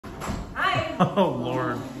Oh,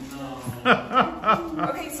 Lord.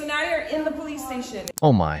 Okay, so now you're in the police station.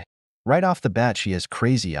 Oh my. Right off the bat, she has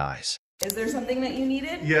crazy eyes. Is there something that you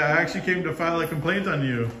needed? Yeah, I actually came to file a complaint on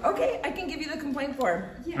you. Okay, I can give you the complaint form.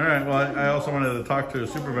 All right, well, I also wanted to talk to a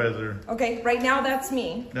supervisor. Okay, right now that's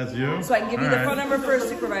me. That's you? So I can give you All the right. phone number for a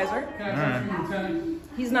supervisor. All right.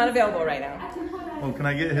 He's not available right now. Well, can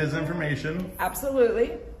I get his information?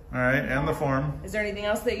 Absolutely. All right, and the form? Is there anything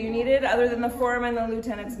else that you needed other than the form and the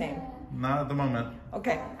lieutenant's name? Not at the moment.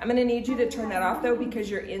 Okay, I'm gonna need you to turn that off though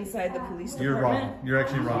because you're inside the police department. You're wrong. You're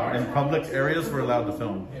actually wrong. In public areas, we're allowed to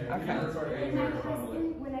film. Okay.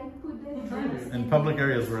 In public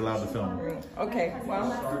areas, we're allowed to film. Okay, well,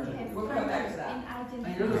 we'll come back to that.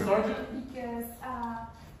 You're the sergeant? Because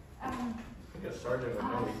I guess Sergeant would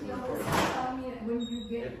know he can record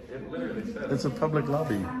it. It literally says. It's a public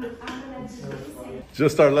lobby.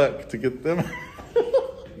 Just our luck to get them.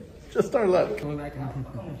 Just our luck.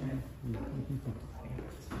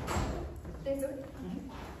 It's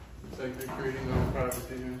like they're creating their own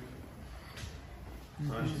privacy here.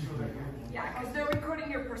 Yeah, because they're recording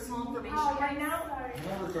your personal information right now. I'm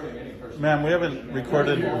not recording any person. Ma'am, we haven't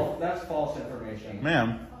recorded. That's false information.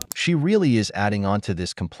 Ma'am, She really is adding on to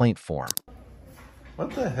this complaint form.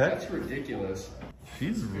 what the heck? That's ridiculous.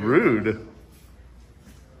 She's rude.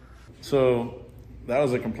 So that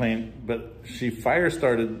was a complaint, but she fire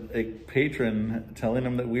started a patron telling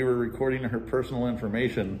him that we were recording her personal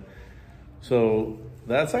information. So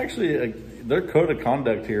that's actually their code of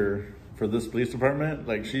conduct here for this police department.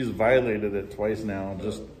 Like, she's violated it twice now.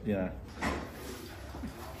 Just, yeah.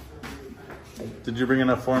 Did you bring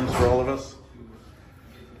enough forms for all of us?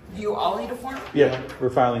 Do you all need a form? Yeah, we're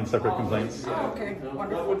filing separate complaints. Oh, okay, What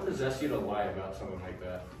wonderful. would possess you to lie about someone like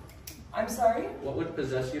that? I'm sorry? What would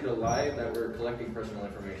possess you to lie that we're collecting personal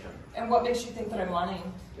information? And what makes you think that I'm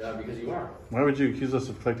lying? Yeah, because you are. Why would you accuse us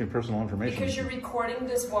of collecting personal information? Because you're recording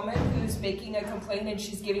this woman who's making a complaint and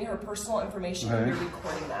she's giving her personal information and Right. you're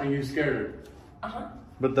recording that. And you scared her. Uh-huh.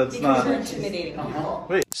 But that's Because you're not. intimidating people.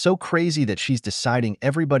 Wait. So crazy that she's deciding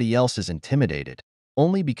everybody else is intimidated,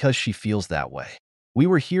 only because she feels that way. We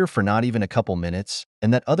were here for not even a couple minutes,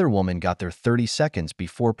 and that other woman got there 30 seconds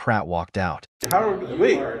before Pratt walked out. How?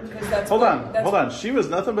 Wait. Because that's Hold what- on, that's hold on. She was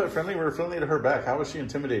nothing but friendly. We were friendly to her back. How was she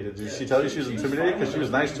intimidated? Did she tell you she was intimidated? Because she was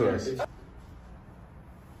nice to us.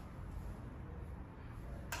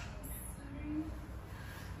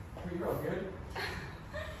 Are you all good?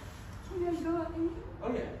 Can I go in?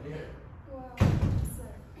 Oh, yeah, yeah. Wow, sir.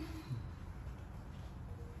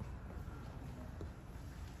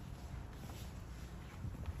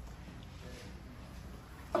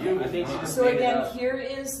 I think she just So made it again, up. here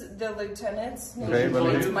is the lieutenant's name. Okay,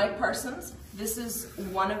 but It's you- Mike Parsons. This is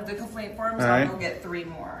one of the complaint forms. All I'll right. go get 3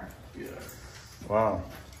 more. Wow.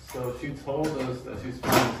 So she told us that she's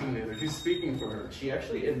being intimidated. She's speaking for her. She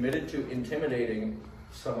actually admitted to intimidating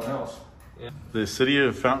someone else. The City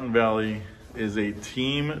of Fountain Valley is a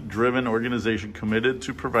team-driven organization committed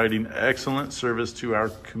to providing excellent service to our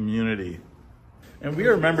community. And we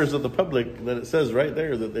are members of the public that it says right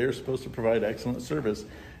there that they're supposed to provide excellent service.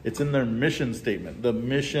 It's in their mission statement, the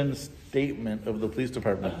mission statement of the police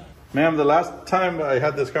department. Ma'am, the last time I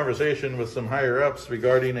had this conversation with some higher ups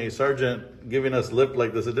regarding a sergeant giving us lip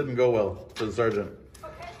like this, it didn't go well to the sergeant.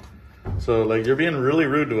 Okay. So, like, you're being really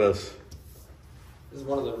rude to us. This is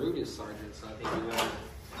one of the rudest sergeants I think you've ever.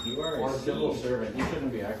 You are a civil servant. You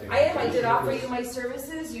shouldn't be acting. I am. I did offer you my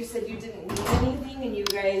services. You said you didn't need anything, and you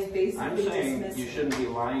guys I'm basically saying dismissed you me. shouldn't be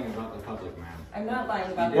lying about the public, ma'am. I'm not lying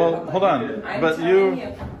about Well, the hold on, I'm but telling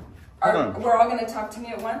you. Are, hold on. We're all going to talk to me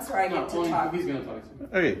at once, or I get to talk? He's gonna talk to you.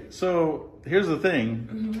 Okay, so here's the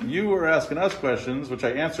thing. You were asking us questions, which I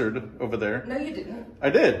answered over there. No, you didn't. I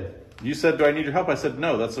did. You said, do I need your help? I said,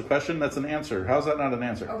 no, that's the question. That's an answer. How's that not an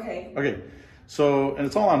answer? Okay. Okay, so, and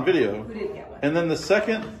it's all on video. Who didn't get one? And then the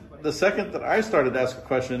second that I started to ask a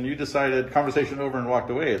question, you decided conversation over and walked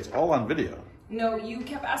away. It's all on video. No, you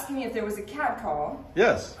kept asking me if there was a cat call.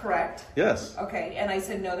 Yes, Correct. yes. Okay, and I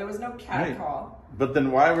said no, there was no cat Right. call. But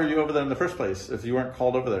then why were you over there in the first place if you weren't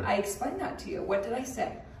called over there? I explained that to you. What did I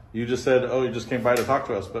say? You just said, oh, you just came by to talk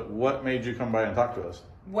to us. But what made you come by and talk to us?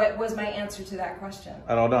 What was my answer to that question?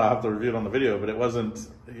 I don't know. I have to review it on the video, but it wasn't,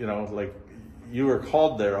 like you were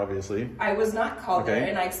called there, obviously. I was not called Okay. there,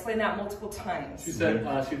 and I explained that multiple times. She said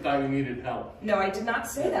she thought you needed help. No, I did not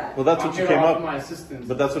say that. Well, that's what you came up. My assistance.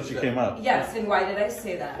 But that's what you came up. Yes, and why did I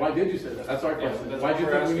say that? Why did you say that? That's our question. Why did you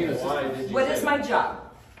think we need assistance? What is my job?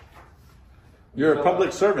 You're a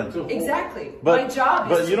public servant. Exactly. But, my job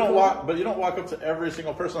is but you to don't go- walk. But you don't walk up to every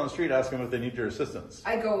single person on the street asking them if they need your assistance.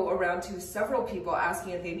 I go around to several people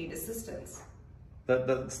asking if they need assistance.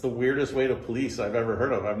 That's the weirdest way to police I've ever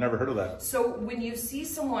heard of. I've never heard of that. So when you see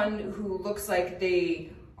someone who looks like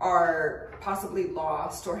they are possibly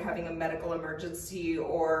lost or having a medical emergency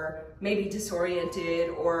or maybe disoriented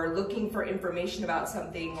or looking for information about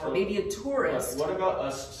something or maybe a tourist. What about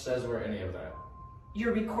us says we're any of that?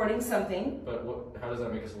 You're recording something. But how does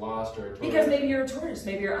that make us lost or a tourist? Because maybe you're a tourist,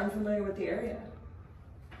 maybe you're unfamiliar with the area.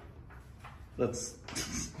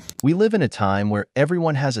 We live in a time where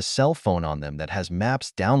everyone has a cell phone on them that has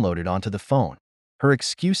maps downloaded onto the phone. Her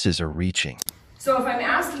excuses are reaching. So if I'm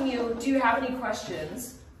asking you, do you have any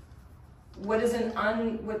questions? I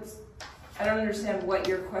don't understand what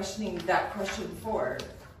you're questioning that question for.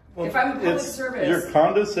 Well, if I'm a public service. Your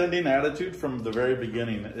condescending attitude from the very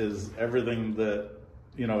beginning is everything that,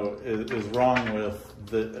 you know, is wrong with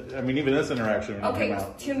even this interaction. When Okay,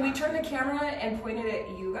 can we turn the camera and point it at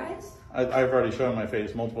you guys? I've already shown my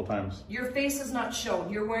face multiple times. Your face is not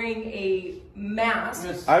shown. You're wearing a mask.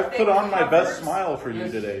 Yes. I've put on my best covers- smile for you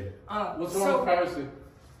Yes. today. What's wrong with privacy?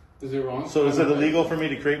 Is it wrong? So is it illegal for me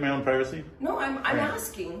to create my own privacy? No, I'm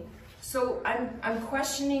asking. So I'm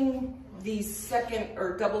questioning the second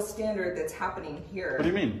or double standard that's happening here. What do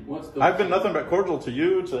you mean? What's the- I've been nothing but cordial to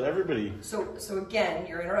you, to everybody. So again,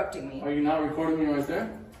 you're interrupting me. Are you not recording me right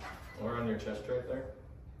there? Or on your chest right there?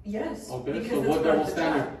 Yes. Okay, because so it's what part double of the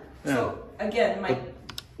standard? job. So again,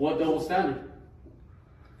 What double standard?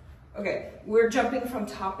 okay, we're jumping from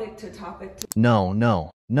topic to topic to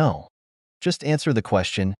No. Just answer the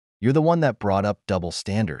question. You're the one that brought up double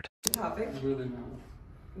standard. topic. Really not.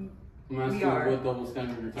 I'm We asking are. what double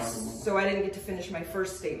standard you're talking about. So I didn't get to finish my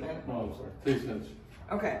first statement. Oh, I'm sorry. Please finish.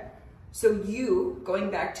 Okay. So you, going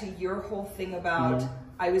back to your whole thing about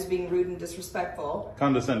I was being rude and disrespectful.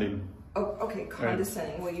 Condescending. Oh, okay,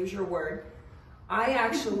 condescending. We'll use your word. I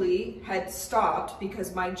actually had stopped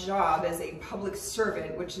because my job as a public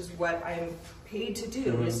servant, which is what I'm paid to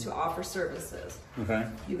do, is to offer services. Okay.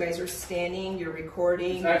 You guys are standing, you're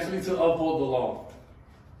recording. It's actually to uphold the law.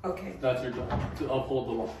 Okay. That's your job. To uphold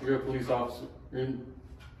the law. You're a police officer. You're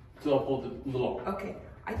to uphold the law. Okay.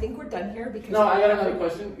 I think we're done here because No, I got another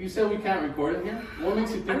question. You said we can't record in here. What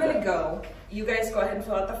makes you think I'm that? gonna go. You guys go ahead and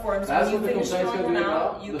fill out the forms. That's when what the you finish complaint's filling gonna be them out,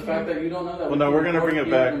 about. you The can, fact that you don't know that. Well, no, we're gonna bring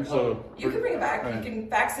it back. So you can bring it back. Right. You can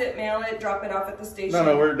fax it, mail it, drop it off at the station.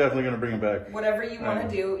 no, we're definitely gonna bring it back. Whatever you want Right.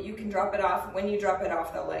 to do, you can drop it off. When you drop it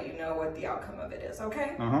off, they'll let you know what the outcome of it is.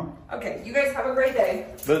 Okay? Okay. You guys have a great day.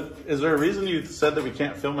 But is there a reason you said that we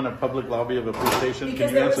can't film in a public lobby of a police station? Because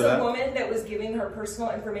Can you there was answer a that? woman that was giving her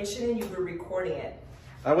personal information and you were recording it.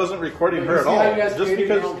 I wasn't recording But her you at see how all. you guys created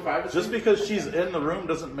your own privacy? Just because she's in the room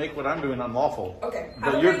doesn't make what I'm doing unlawful. Okay. Have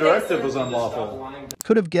But a your great day, directive sir. was unlawful.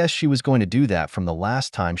 Could have guessed she was going to do that from the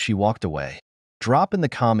last time she walked away. Drop in the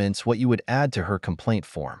comments what you would add to her complaint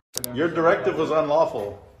form. Your directive was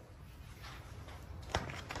unlawful.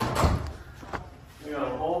 We got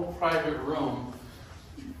a whole private room,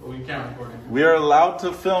 but we can't record in here. We are allowed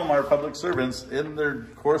to film our public servants in their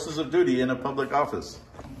courses of duty in a public office.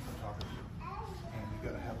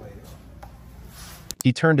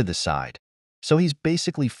 He turned to the side. So he's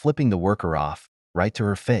basically flipping the worker off, right to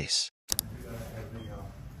her face.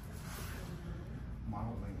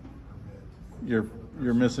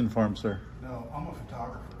 You're misinformed, sir. No, I'm a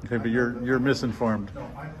photographer. Okay, but you're misinformed. No,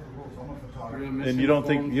 I know the rules. I'm a photographer. And you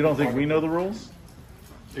don't think we know the rules?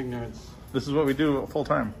 Ignorance. This is what we do full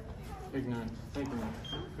time. Ignorance. Thank you.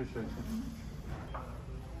 Appreciate it.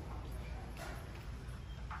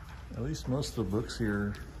 At least most of the books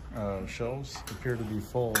here, shelves appear to be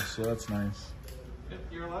full, so that's nice.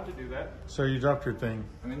 You're allowed to do that. Sir, you dropped your thing.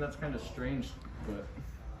 I mean, that's kind of strange, but.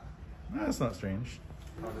 No, that's not strange.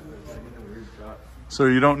 So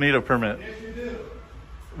you don't need a permit? Yes, you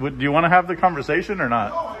do. Do you want to have the conversation or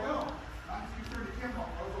not? No, I don't. I'm just turning the camera off.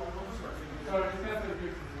 Oh,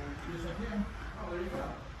 yes, I can. Oh, there you go.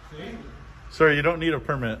 See? Sir, you don't need a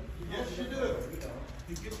permit. Yes, you do.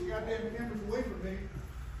 You get the goddamn cameras away from me.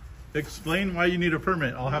 Explain why you need a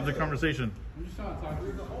permit. I'll have the conversation. I'm just trying to talk to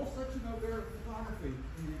There's you. a whole section over there of photography,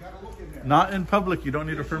 and you gotta look in there. Not in public, you don't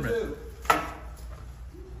need a Yes, you permit. do.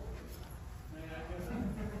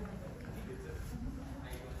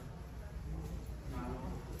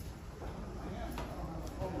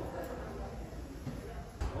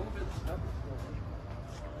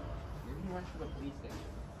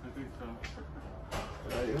 I think so.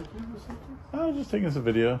 Did I help you with something? I was just taking us a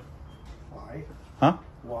video. Why? Huh?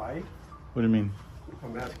 Why? What do you mean?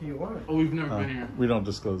 I'm asking you why. Oh, we've never been here. We don't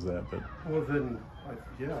disclose that, but Well, then,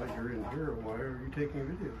 yeah, you're in here. Why are you taking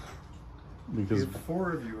videos? because It's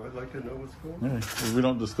four of you. I'd like to know what's going on. yeah, we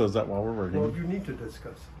don't disclose that while we're Well, working. you need to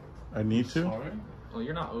discuss it. I need to? Sorry? Well,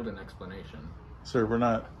 you're not owed an explanation. Sir, we're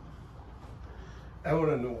not. I want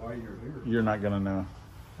to know why you're here. You're not gonna know.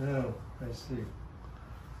 Oh, I see.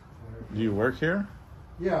 Do you work here?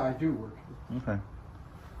 Yeah, I do work here. Okay.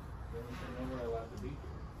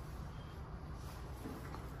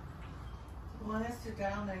 Want us to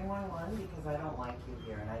dial 911 because I don't like you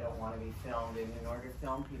here and I don't want to be filmed. And in order to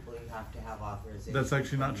film people, you have to have authorization. That's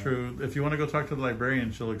actually not true. If you want to go talk to the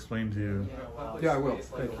librarian, she'll explain to you. Yeah, I will. Like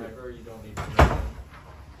Thank you. library, you don't need to know.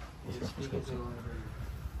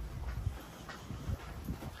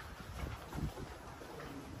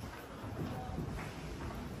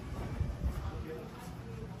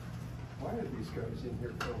 Why are these guys in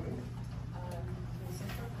here filming? The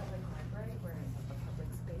Central Public Library, where it's a public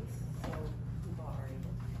space, so people are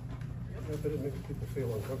able to. Yeah, but it makes people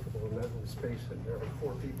feel uncomfortable in that little space, and there are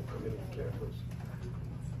 4 people coming in the cameras.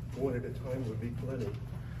 One at a time would be plenty.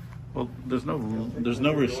 Well, there's no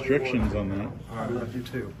restrictions on that. I love you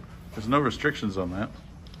too. There's no restrictions on that.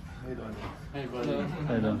 Hey, buddy.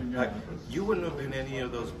 How you doing? You wouldn't have been any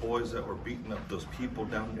of those boys that were beating up those people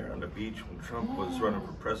down there on the beach when Trump was running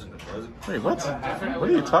for president, was it? Wait, what? What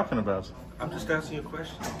are you talking about? I'm just asking you a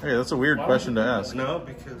question. Hey, that's a weird question to ask. No,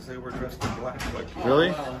 because they were dressed in black. Like, Really?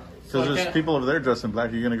 Because there's people over there dressed in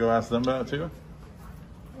black. Are you gonna go ask them about it too?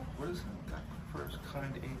 what is that first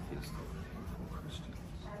kind atheist of Christians?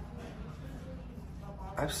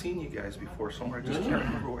 I've seen you guys before somewhere. I just can't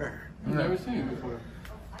remember where. I've never seen you before.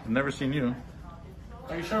 I've never seen you.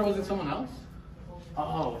 Are you sure it wasn't someone else?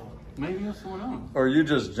 Oh, maybe it was someone else. Or are you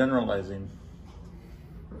just generalizing?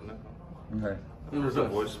 No. Okay. It was a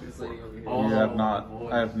us. voice before. Oh, You have not. boy.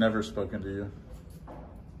 I have never spoken to you.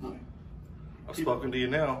 I've spoken to you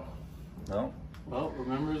now. No. Well,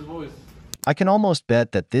 remember his voice. I can almost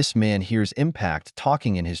bet that this man hears Impact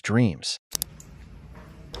talking in his dreams.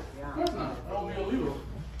 Of course not. That would be illegal.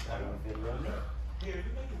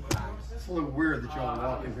 It's a little weird that y'all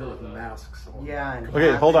walk in here with masks on. Yeah. And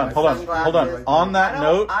Okay, hold on. sunglasses. On that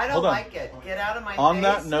note, I don't hold on. like it. Get out of my On face.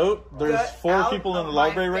 that note, there's Get 4 out people in of the my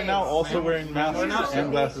library right now face. also wearing masks You and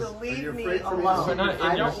need glasses. to leave you me afraid for me? alone. We're not in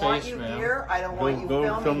I your don't want face, you ma'am. here. I don't want you Go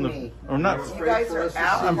film filming me. the. I'm not. You guys are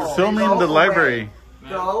I'm assholes. filming Go the away. library.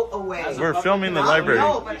 Go away. We're filming the No, library.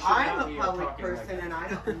 No, but You should I'm not a be public talking like person, that. and I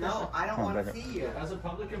don't know. I don't Hold on want a to second. see you. As a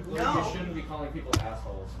public employee, No. you shouldn't be calling people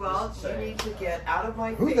assholes. Well, Just you say. need to get out of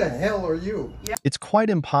my Who face. the hell are you? It's quite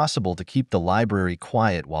impossible to keep the library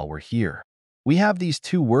quiet while we're here. We have these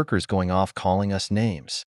 2 workers going off calling us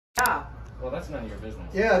names. Yeah, Well, that's none of your business.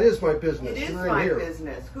 Yeah, it is my business. it is You're in my here.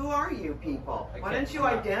 business. Who are you people? I Why can't- don't you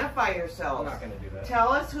I'm not- identify I'm yourselves? not going to do that. Tell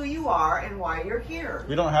us who you are and why you're here.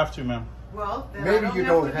 We don't have to, ma'am. Well, then Maybe I don't you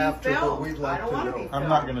have don't to be have to, but filmed. we'd like I don't to want know. be I'm filmed.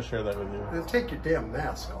 not going to share that with you. Then take your damn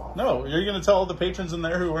mask off. No, you're going to tell all the patrons in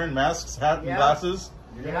there who are wearing masks, hat, and Yeah. glasses.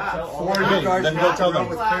 You're going to Yeah. tell all 4 Okay, of you guys then go walking tell around them.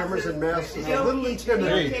 with cameras and masks is a little Hey,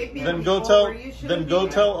 intimidating. Taping Then go people tell. where you shouldn't Then go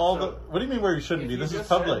be. tell all the. What do you mean where you shouldn't be? If you This is just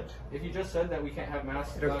public. If you just said that we can't have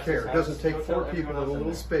masks, I don't care. It doesn't take 4 people in a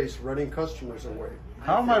little space running customers away.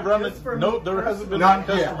 How am I running? Just for No, me there hasn't been Not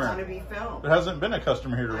a yet. I don't want to customer. be filmed. There hasn't been a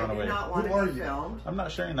customer here to I run do away. not want Who to are be you? filmed. I'm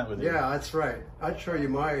not sharing that with you. Yeah, that's right. I'd show you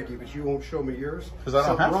my ID, but you won't show me yours. 'Cause I don't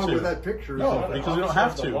Something have wrong to. with that picture. No, isn't there? because we don't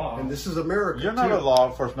have to. And this is America. You're not too. a law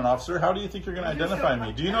enforcement officer. How do you think you're going to I'm just identify a-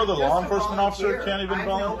 me? Do you know the I'm law just a enforcement officer volunteer. can't even I'm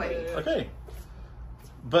volunteer? nobody. Okay.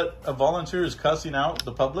 But a volunteer is cussing out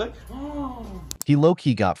the public? He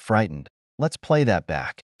low-key got frightened. Let's play that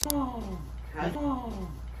back. You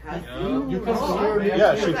cussed Oh, us out, man.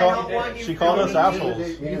 Yeah, Because she I called don't want you she called us filming me.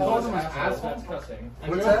 assholes. You called them an asshole. That's cussing.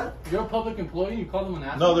 And What's you're, that? You're a public employee. You call them an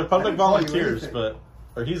asshole. No, they're public I didn't call you volunteers, anything.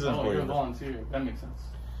 or he's an Oh, you're a employee. volunteer. That makes sense.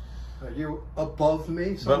 Are you above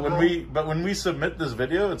me? But somehow? when we submit this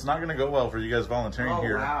video, it's not going to go well for you guys volunteering Oh,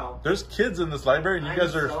 here. wow. There's kids in this library, and you I'm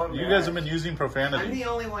guys so you guys have been embarrassed. using I'm profanity. the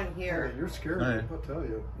only one Yeah, here. you're scared. Right. I'll tell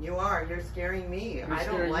you. You are. You're scaring me. I don't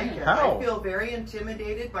scaring like me. it. How? I feel very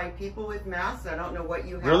intimidated by people with masks. I don't know what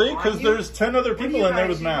you have Really? on Because you. there's 10 other What do people you in there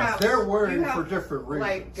guys- with you have- masks. They're wearing you have, for different reasons.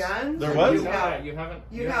 Like guns? They're what? You have, You haven't.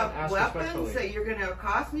 you haven't have asked weapons respectfully. that you're going to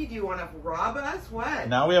accost me? Do you want to rob us? What?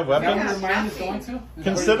 Now we have Is that weapons. what your mind is nothing. going to? Is that what your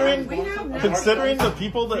Considering mind is going to? considering the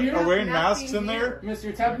people that We are have wearing nothing masks in there. here. Miss,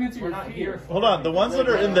 you're tapping into your We're not fear. here. Hold on, the ones that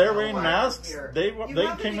are in there wearing Why masks, here? they You they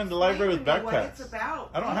haven't came into the explained library with to me what backpacks. it's about.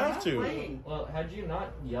 I don't You have to. explain. Well, had you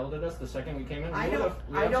not yelled at us the second we came in, I we don't. would've-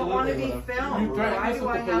 we I don't want to absolutely be would've. filmed. You threatened Why us do with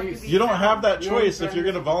I the have to police. be You don't filmed? have that You choice already if you're going to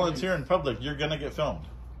threatened us with the volunteer in public. You're going to get filmed.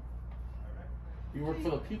 You work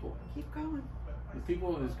for the people. Keep going. The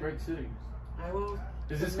people of this great city. I will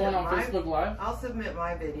Is this going on Facebook Live? I'll submit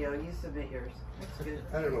my video. You submit yours. That's good.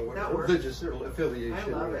 I don't know That what works. religious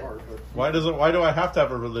affiliation I love you it. are, but Why do I have to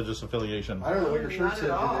have a religious affiliation? I don't know what your shirt Not says. at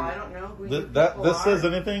all. today. I don't know who you This people says are.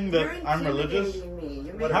 anything that You're I'm religious? intimidating me.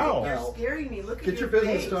 You But make how? it- You're scaring me. Look Get at your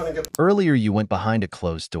business face. done and get. Earlier, you went behind a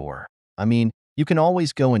closed door. I mean, you can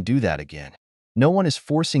always go and do that again. No one is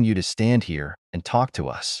forcing you to stand here and talk to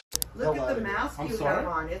us. Look Hell at out the of here. mask I'm you sorry? have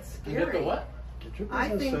on. It's You get the scary. what? Get your I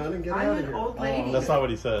business think done and get I'm out of an here. old lady. That's not what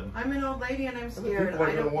he said. I'm an old lady and I'm Other scared. people are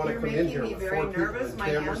I gonna don't, wanna you're come in making here me with very 4 people nervous. and My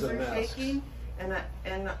cameras hands and are masks. shaking,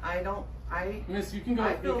 and I don't. Miss, you can go.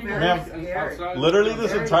 I You feel can very go Ma'am, scared. outside. Literally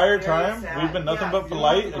this Very, entire very time, sad. we've been nothing Yeah, but you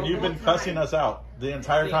polite, have and the you've been whole cussing time. us out the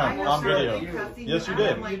entire I time have on started video. cussing Yes, you out. I'm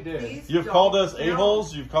did. like, You did. please You've don't. called us No.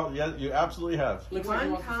 a-holes. You've called. Yeah, you absolutely have. Looks like he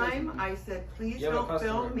One wants to say time something. I said, please You have a don't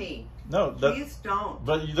customer. film me. No, that. Please don't.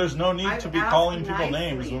 But there's no need I've to be asked calling people nicely.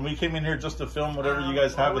 names when we came in here just to film whatever you Well,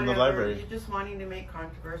 guys have in the whatever. library. You're just wanting to make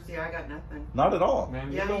controversy. I got nothing. Not at all.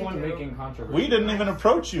 Man, Yeah, you're the you one do. making controversy. We didn't even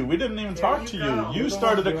approach you. We didn't even There talk you to go. you. You're You the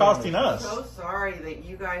started one accosting doing I'm us. so sorry that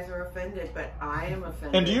you guys are offended, but I am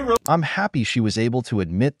offended. And do you I'm happy she was able to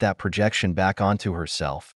admit that projection back onto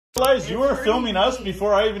herself. realize you were It's filming us hurting me.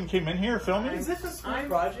 before I even came in here filming? Is this a school I'm-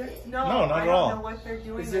 project? No, No, not I at don't all. know what they're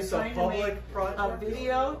doing. Is this They're a trying to public make project? A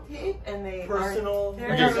videotape, and they Personal-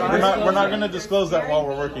 They're Okay, Okay, we're not going to They're disclose that while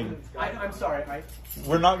we're scaring working. I'm sorry,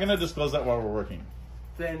 We're not going to disclose that while we're working.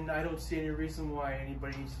 then I don't see any reason why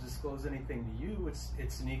anybody needs to disclose anything to you.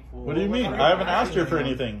 It's an equal. What do you mean? I haven't asked her for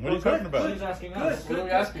anything. What are you talking about? She's asking Good, us. good, What are we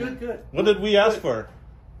good, asking? good, good. What did we ask Good. for?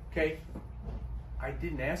 Okay, I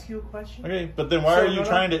didn't ask you a question. Okay, but then why So, are you no, no.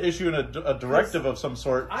 trying to issue a directive of some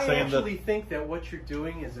sort I saying actually that... think that what you're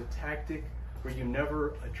doing is a tactic where you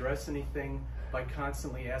never address anything by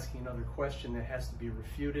constantly asking another question that has to be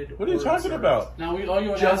refuted. What are you or talking observed. about? Now we owe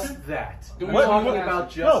you an Just answer? that. Do we We're talk talking about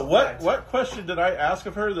about just No, that. what question did I ask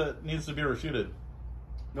of her that needs to be refuted?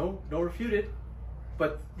 No refuted.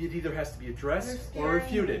 But it either has to be addressed You're or scaring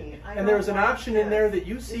refuted. me. I And there's don't an like option in there this. that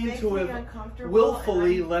you It seem makes to me have uncomfortable,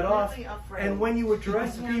 willfully and I'm let off. really afraid. And when you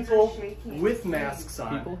address My hands are people shaking. with Please. masks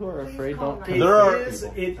on, People who are Please afraid call don't. 911. There are-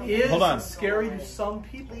 it is Hold on. scary to some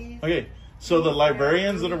people. Please. Okay, so the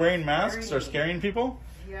librarians that are wearing masks are scaring people?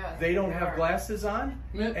 Yes, They don't they have are. glasses on.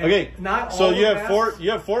 and Okay, not so all you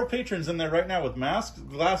the have four patrons in there right now with masks,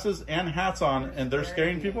 glasses, and hats on, and they're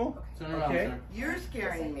scaring people? Turn around, Okay. sir. You're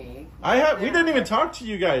scaring me. We didn't even talk to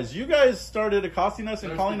you guys. You guys started accosting us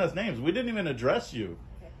and calling us names. We didn't even address you.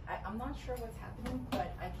 I'm not sure what's happening,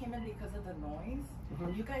 but I came in because of the noise.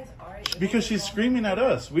 You guys are able Because to she's film- screaming at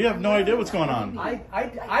us. We have no idea what's going on.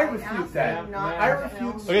 I refute that. I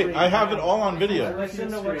refute. Okay, I have it all on video. Listen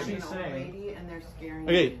to what I'm she's an old saying. lady and they're scaring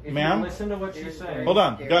Okay, me. If you ma'am. listen to what she's saying. Hold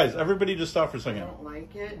on, guys. Everybody just stop for a I second. don't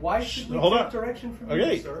like it. Why should we Hold take on. direction from you,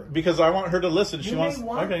 Okay, sir? because I want her to listen. She You wants. may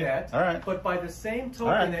want Okay, that, all right. but by the same token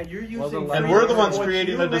All right. that you're Well, using, And we're the ones what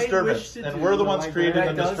creating you the may disturbance. wish to And do we're the ones creating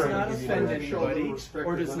the that does not disturbance. offend Show them anybody respect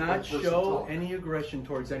or and does let not that person show talk. any aggression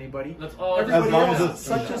towards anybody. Let's all Everybody As long else, as it's-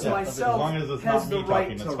 such as yeah, as myself, long as it's has not the me right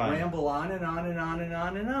talking, to it's fine. ramble on and on and on and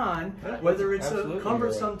on and on, whether it's Absolutely,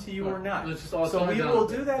 cumbersome to you or not. Let's just all So tone it we down will a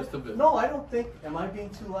bit, do that. just a bit. No, I don't think. Am I being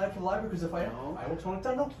too loud for the library? Because if I am, I will tone it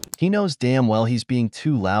down. No. He knows damn well he's being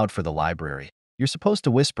too loud for the library. You're supposed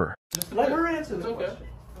to whisper. Just a Let bit. her answer It's the okay. question.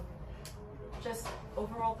 Just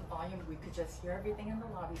overall the volume, we could just hear everything in the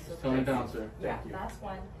lobby. So Tone it down, sir. Yeah, Thank you. that's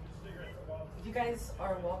one. You guys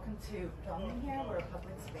are welcome to film in here. We're a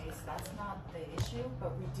public space. That's not the issue,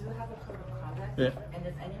 but we do have a code of conduct. Yeah. And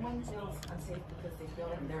if anyone feels unsafe because they feel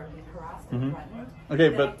like they're being harassed or Mhm. threatened, Okay,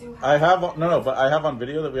 then but do I have but I have on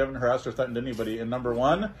video that we haven't harassed or threatened anybody. And number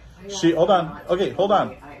one, hold on. Okay, hold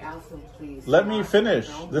on. I asked them, please. Let me not finish.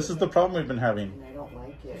 film This is me, the problem we've been having. and I don't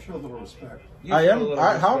like it. Show a little respect.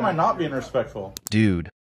 How am I not being respectful? Dude,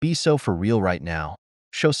 be so for real right now.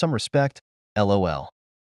 Show some respect, LOL.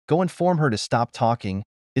 Go inform her to stop talking.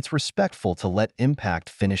 It's respectful to let Impact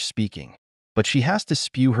finish speaking. But she has to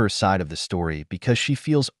spew her side of the story because she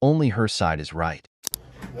feels only her side is right.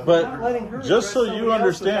 Not But letting her just so address you somebody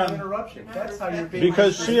else without understand, interruption. That's how you're being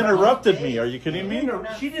because she disrespectful. interrupted me. Are you kidding me?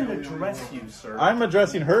 She didn't address you, sir. I'm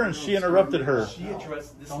addressing her and she interrupted her. She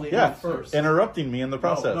addressed this lady Yeah, first. interrupting me in the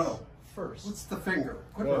process. No, first. What's the finger?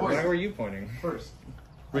 Quit Why pointing. were you pointing? First.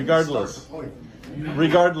 Regardless. Start the point.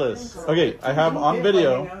 Regardless. Okay, I have on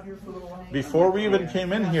video, before we even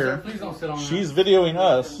came in here, Please don't sit on she's videoing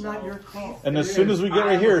us, Not your call. and as soon as we get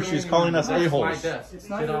right here, she's calling us That's my a-holes. desk. It's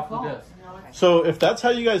not Get your off the call. desk. So if that's how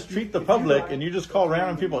you guys treat the public and you just call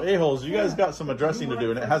random people a-holes, you guys got some addressing to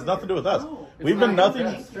do, and it has nothing to do with us. We've been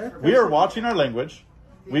nothing. We are watching our language.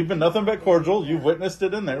 We've been nothing but cordial. You've witnessed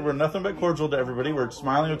it in there. We're nothing but cordial to everybody. We're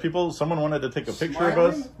smiling with people. Someone wanted to take a picture of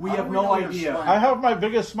us. We have no idea. I have my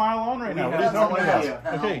biggest smile on right now. What are you talking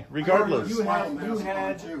about? Okay, regardless. You had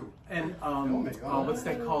and what's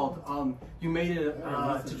that called? You made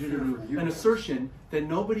an assertion that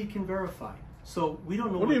nobody can verify. So we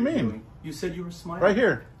don't know What do you you're mean? doing. You said you were smiling. Right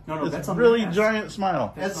here. No, it's that's a a really mask. giant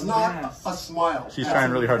smile. It's not a smile. She's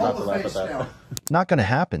trying really hard not to laugh at that. Not gonna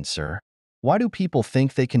happen, sir. Why do people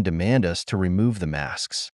think they can demand us to remove the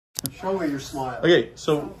masks? Show me your smile. Okay,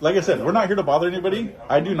 so like I said, we're not here to bother anybody.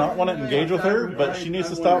 I do not want to engage with her, but she needs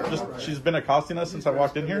to stop. She's been accosting us since I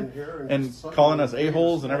walked in here and calling us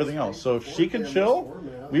a-holes and everything else. So if she could chill,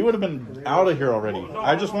 we would have been out of here already.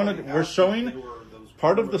 I just wanted, we're showing,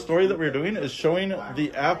 part of the story that we're doing is showing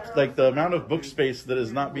the app, like the amount of book space that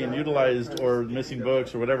is not being utilized or missing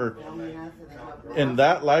books or whatever. And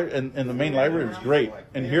that in the main library is great.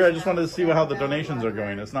 And here I just wanted to see how the donations are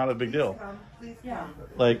going. It's not a big deal.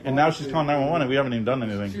 Like, and now she's calling 911 and we haven't even done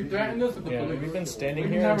anything. Yeah, we've been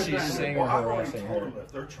standing here and she's saying we're harassing her.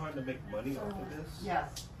 If they're trying to make money off of this,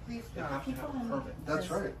 Yes, please they have to have a permit. That's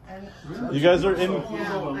right. You guys are in.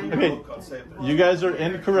 Okay, you guys are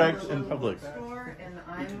incorrect in public. And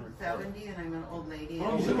I'm 70 and I'm an old lady.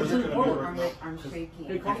 And I'm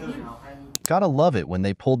shaking. Gotta love it when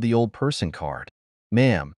they pulled the old person card.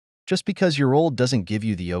 Ma'am, just because you're old doesn't give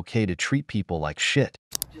you the okay to treat people like shit.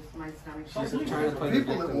 Just my stomach.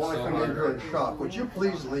 People that want to come in here and shop, would you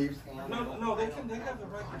please leave? No, they have the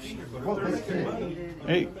right to be here, but if they're making money.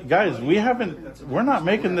 Hey guys, we're not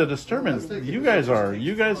making the disturbance. You guys are.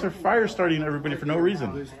 You guys are fire starting everybody for no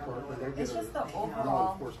reason. It's just the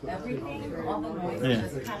overall, everything, all the noise Yeah.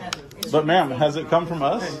 just kind of. But ma'am, has it come from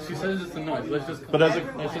us? She says it's the noise. Let's just. But has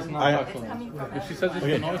it? Let's just not I- talk to her. If she says it's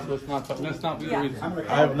the noise, let's not be the reason.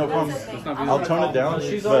 I have no problem. I'll tone it down.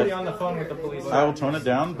 She's but already on the phone with the police. I will tone it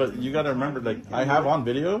down, but you got to remember, like I have on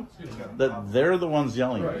video, that they're the ones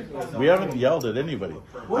yelling. We haven't yelled at anybody.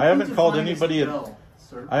 I haven't called anybody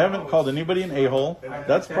I haven't called anybody an a-hole.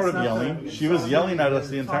 That's part of yelling. She was yelling at us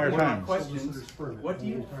the entire time. What do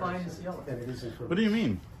you define as yelling? What do you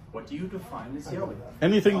mean? What do you define as yelling?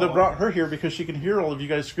 Anything that brought her here because she can hear all of you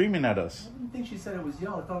guys screaming at us. I didn't think she said it was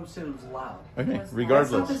yelling. I thought she said it was loud. Okay, That's not the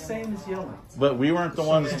regardless. same as yelling. But we weren't the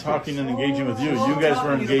ones talking and engaging with you. You guys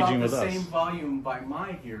were engaging with the us. same volume by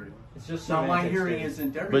my hearing. It's just now my semantics, hearing Dave.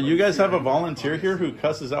 isn't everybody's. But you guys have a hearing. volunteer here who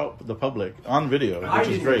cusses out the public on video, I which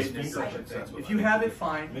is didn't. great. If you have it,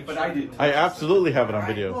 fine. But I didn't. I absolutely have it on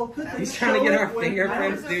video. Well, good. He's trying to get our Show it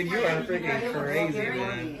fingerprints, when- dude. You are freaking crazy,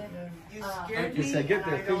 man. You scared You me. said get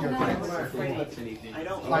their I don't fingerprints. want to I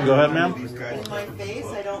don't want Go ahead, ma'am. in my face.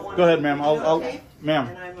 I don't want Go ahead, ma'am. I'll videotape, ma'am.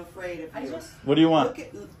 And I'm afraid of you. What do you want Look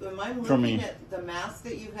at, am I looking from me? at the mask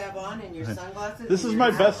that you have on and your sunglasses? This and is your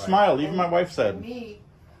my hat? best smile. Even my wife To said. me,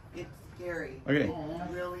 it's scary. Okay.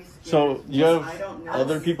 It's really scary. So you I have don't know.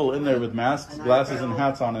 other people in there with masks, And I glasses, and feel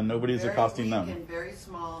hats on, and nobody's very accosting weak them. and very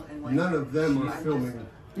small and like, None of them are I'm filming.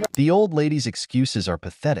 The old lady's excuses are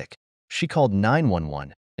pathetic. She called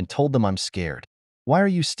 911 and told them I'm scared. Why are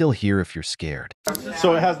you still here if you're scared?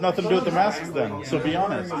 So it has nothing to do with the masks then. So be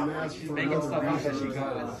honest. Making stuff up as she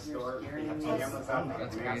goes.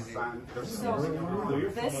 So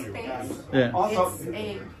this space, Yeah. it's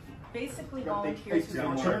a basically volunteers who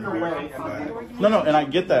don't work for No, and I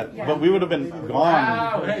get that, but we would have been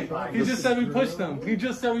Wow, gone. hey, he just said we pushed him. He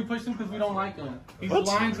just said we pushed him because we don't like him. He's What?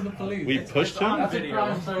 lying to the police. We pushed him? That's a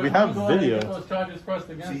crime, sir. We have You go ahead and video. get those charges pressed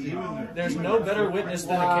against you. There's no better witness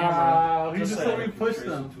than a Wow, camera. he just said we pushed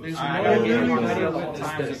him. There's I no gotta get him on better video witness multiple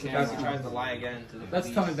times than in a case he camera. tries to lie again to the Let's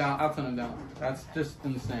police. tone it down. I'll tone it down. That's just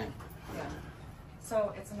insane.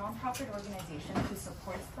 So it's a nonprofit organization who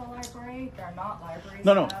supports the library. They're not library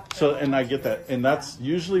No. staff. So, and I get that, and that's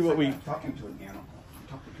usually what we.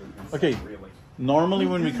 Okay. Normally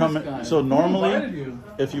when we come in, so normally,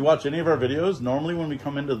 if you watch any of our videos, normally when we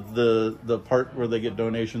come into the part where they get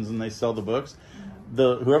donations and they sell the books,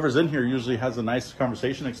 whoever's in here usually has a nice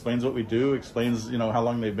conversation, explains what we do, explains how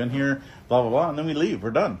long they've been here, blah blah blah, and then we leave.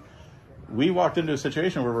 We're done. We walked into a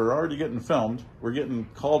situation where we're already getting filmed. We're getting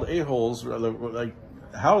called a-holes. Like,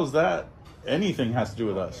 how is that anything has to do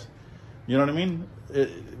with us? You know what I mean?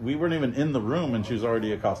 We weren't even in the room and she was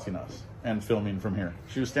already accosting us and filming from here.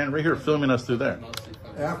 She was standing right here filming us through there.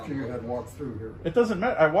 After you had walked through here. It doesn't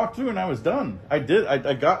matter. I walked through and I was done. I did.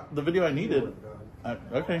 I got the video I needed.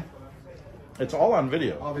 Okay. It's all on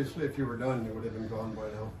video. Obviously, if you were done, you would have been gone by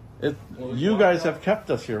now. You guys have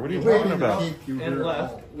kept us here. What are you talking about? And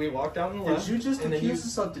left. We walked out and left. Did you just and then accuse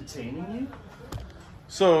us of detaining you?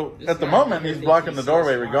 So at the moment, he's blocking the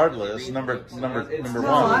doorway regardless. Number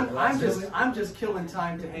one. I'm just killing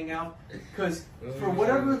time to hang out because for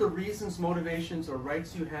whatever the reasons, motivations, or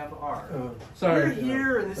rights you have are, we're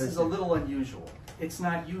here and this is a little unusual. It's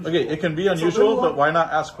not usual. Okay, it can be unusual, but why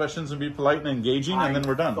not ask questions and be polite and engaging, and then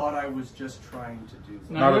we're done? I thought I was just trying to do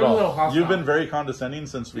that. Not at all. You've been very condescending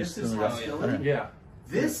since we. This is hostility. Okay. Yeah.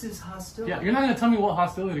 This is hostility. Yeah, you're not going to tell me what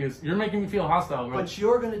hostility is. You're making me feel hostile, bro. But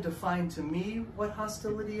you're going to define to me what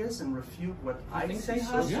hostility is and refute what I say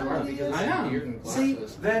hostility is? I am. See,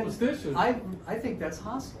 then I think that's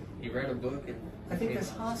hostile. You read a book and I think that's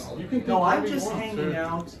hostile. No, I'm just hanging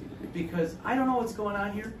out because I don't know what's going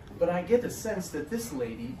on here, but I get the sense that this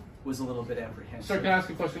lady was a little bit apprehensive. Sir, can I ask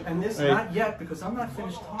you a question? And this, not yet, because I'm not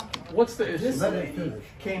finished talking. What's the issue? This lady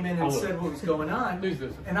came in and said what was going on,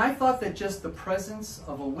 and I thought that just the presence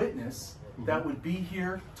of a witness that would be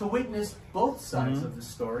here to witness both sides of the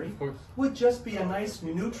story would just be a nice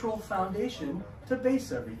neutral foundation to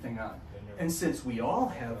base everything on. And since we all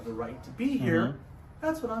have the right to be here,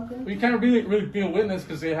 that's what I'm going to do. You can't really be a witness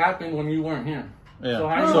because it happened when you weren't here. Yeah. So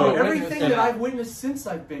how No, everything that I've witnessed since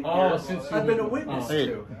I've been here, I've been a witness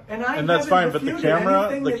to. And that's fine, but the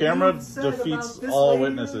camera defeats all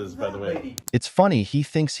witnesses, by the way. It's funny, he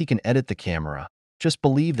thinks he can edit the camera. Just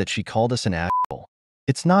believe that she called us an asshole.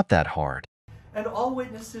 It's not that hard. And all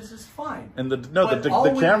witnesses is fine. And the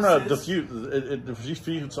camera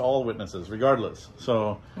defeats all witnesses, regardless.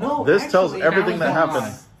 So this tells everything that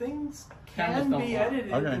happened. Things can be edited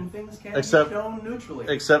and things can be shown neutrally.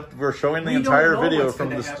 Except we're showing the entire video from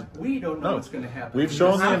the. We don't know what's going to happen. We've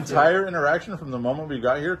shown the entire interaction from the moment we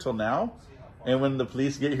got here till now. And when the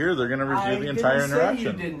police get here, they're going to review the entire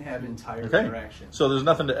interaction. You didn't have entire interaction. So there's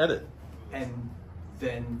nothing to edit. And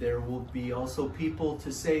then there will be also people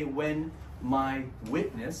to say when my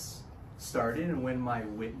witness started and when my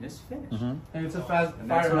witness finished. And it's a fire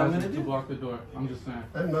hazard to block the door. I'm just saying.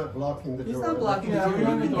 I'm not blocking the door. He's not blocking the door. You're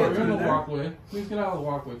in the door. You're in the walkway. Please get out of the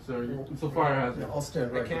walkway, sir. It's a fire hazard. I'll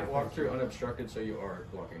stand right I can't walk through unobstructed, so you are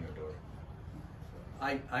blocking the door.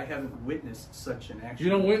 I haven't witnessed such an action.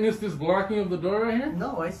 You don't witness this blocking of the door right here?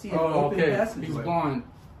 No, I see an open passageway. He's blind.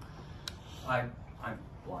 I'm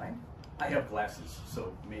blind? I have glasses,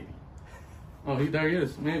 so maybe. Oh, there he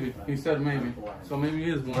is. Maybe. He said maybe. So maybe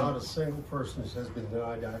he is blind. Not a single person has been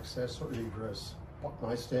denied access or egress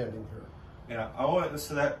by standing here. Yeah, I want to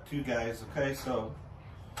listen to that too, guys. Okay, so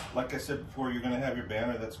like I said before, you're going to have your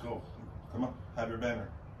banner. Let's go. Come on, have your banner.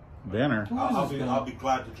 Banner? I'll be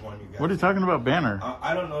glad to join you guys. What are you talking about, banner?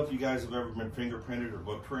 I don't know if you guys have ever been fingerprinted or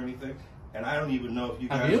booked for anything. And I don't even know if you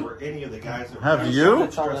guys were any of the guys that have you?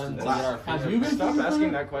 Have you been Stop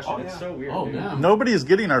asking that question. It's so weird. Oh, yeah. Nobody is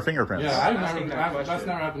getting our fingerprints. Yeah, that's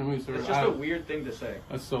never happened to me, sir. It's just a weird thing to say.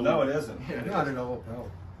 That's so no, weird. it isn't. Not at all, pal.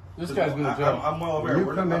 This guy's been in jail. I'm well aware. You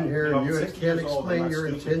come in here and you can't explain your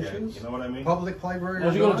intentions. intentions. You know what I mean? Public library.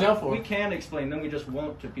 What'd you go to jail for? We can explain them. We just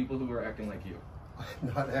won't to people who are acting like you.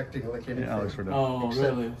 Not acting like anything. Oh,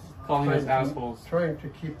 really? Calling us assholes. Trying to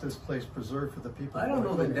keep this place preserved for the people. I don't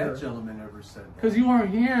know that that gentleman ever said that. Because you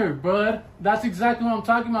weren't here, bud. That's exactly what I'm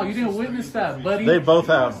talking about. You didn't witness that, buddy. They both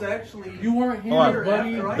have. You weren't here,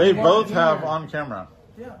 buddy. They both have on camera.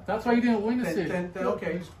 Yeah. That's why you didn't witness it. Then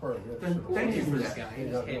okay. Then thank you for that.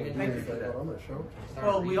 Thank you for that.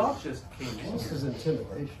 Well, we all just came in. This is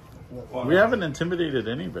intimidation. We haven't intimidated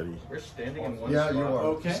anybody. We're standing in one spot. you are.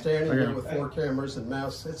 Okay. Standing there with 4 cameras and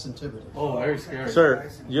masks, it's intimidating. Oh, very scary. Sir,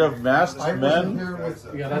 you have masked men.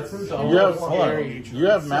 Yeah, that's so scary. You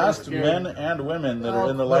have masked men and women that are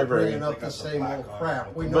in the library. Bringing up the same old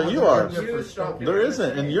crap. We know But you are. There There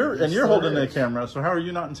isn't, and you're holding the camera. So how are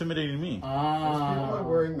you not intimidating me? People are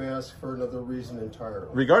wearing masks for another reason entirely.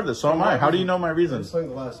 Regardless, so am I. How do you know my reason?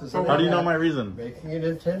 Sunglasses. How do you know my reason? Making it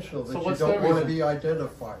intentional that So you what's don't their want to reason? be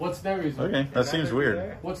identified. What's their reason? Okay, that seems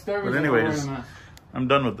weird. What's their But reason anyways, for wearing a mask? I'm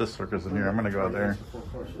done with this circus in here. I'm gonna go out there.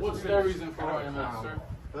 What's their reason for wearing a mask,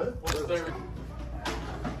 sir? What's their reason?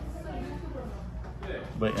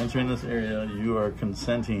 By entering this area, you are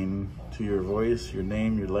consenting to your voice, your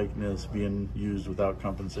name, your likeness being used without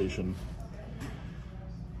compensation.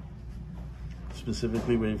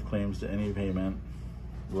 Specifically waive claims to any payment,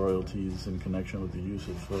 royalties in connection with the use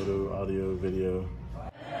of photo, audio, video.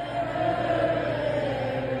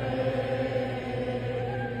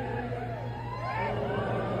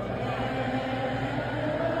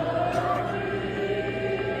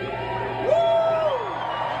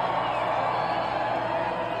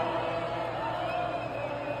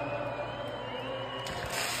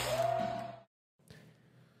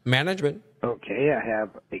 Management. Okay, I have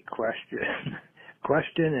a question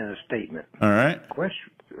and a statement. All right.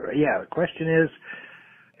 The question is,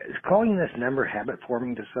 Is calling this number habit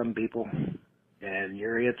forming to some people? And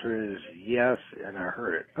your answer is yes, and I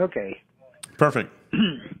heard it. Okay. Perfect.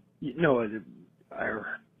 No,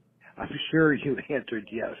 I'm sure you answered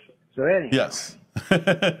yes. So anyway. Yes.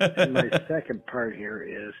 And my second part here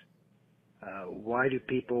is, why do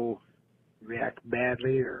people react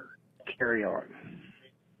badly or carry on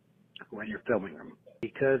when you're filming them?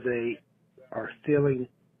 Because they are feeling,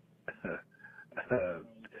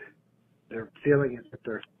 they're feeling as if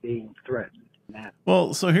they're being threatened.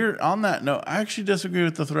 Well, so here on that note, I actually disagree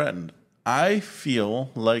with the threatened. I feel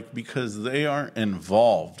like because they aren't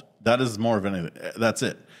involved, that is more of anything. That's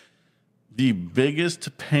it. The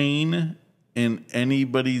biggest pain in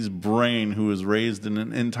anybody's brain who is raised in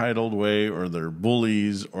an entitled way, or they're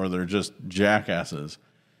bullies, or they're just jackasses,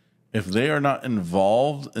 if they are not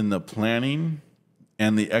involved in the planning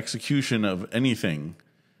and the execution of anything,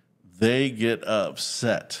 they get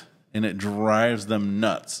upset. And it drives them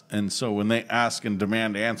nuts. And so when they ask and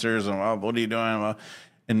demand answers, and oh, what are you doing?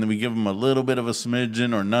 And then we give them a little bit of a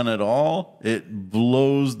smidgen or none at all, it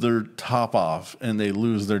blows their top off and they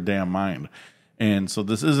lose their damn mind. And so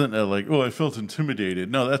this isn't like, oh, I felt intimidated.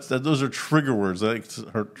 No, those are trigger words, like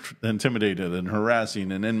intimidated and harassing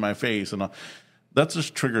and in my face and all. That's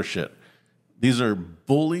just trigger shit. These are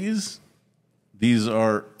bullies. These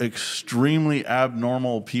are extremely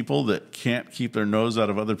abnormal people that can't keep their nose out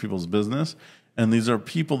of other people's business. And these are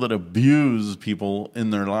people that abuse people in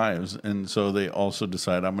their lives. And so they also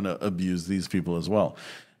decide, I'm going to abuse these people as well.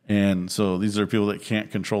 And so these are people that can't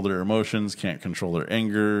control their emotions, can't control their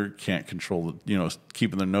anger, can't control,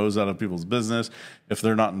 keeping their nose out of people's business. If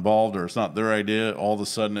they're not involved or it's not their idea, all of a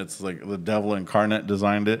sudden it's like the devil incarnate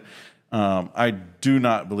designed it. I do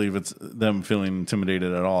not believe it's them feeling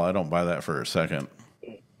intimidated at all. I don't buy that for a second.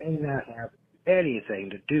 It may not have anything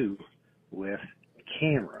to do with the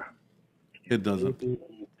camera. It doesn't. The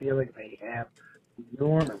feeling they have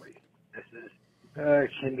normally. This is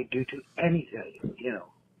can be due to anything,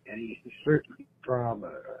 any certain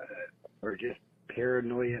trauma or just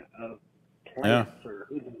paranoia of plants or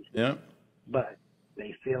who knows. Yeah. But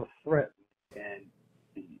they feel threatened,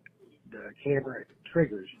 and the camera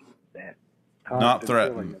triggers that. Not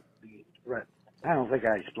threatened. I don't think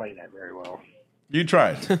I explained that very well. You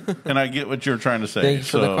tried, and I get what you're trying to say. Thanks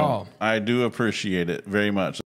for the call. I do appreciate it very much.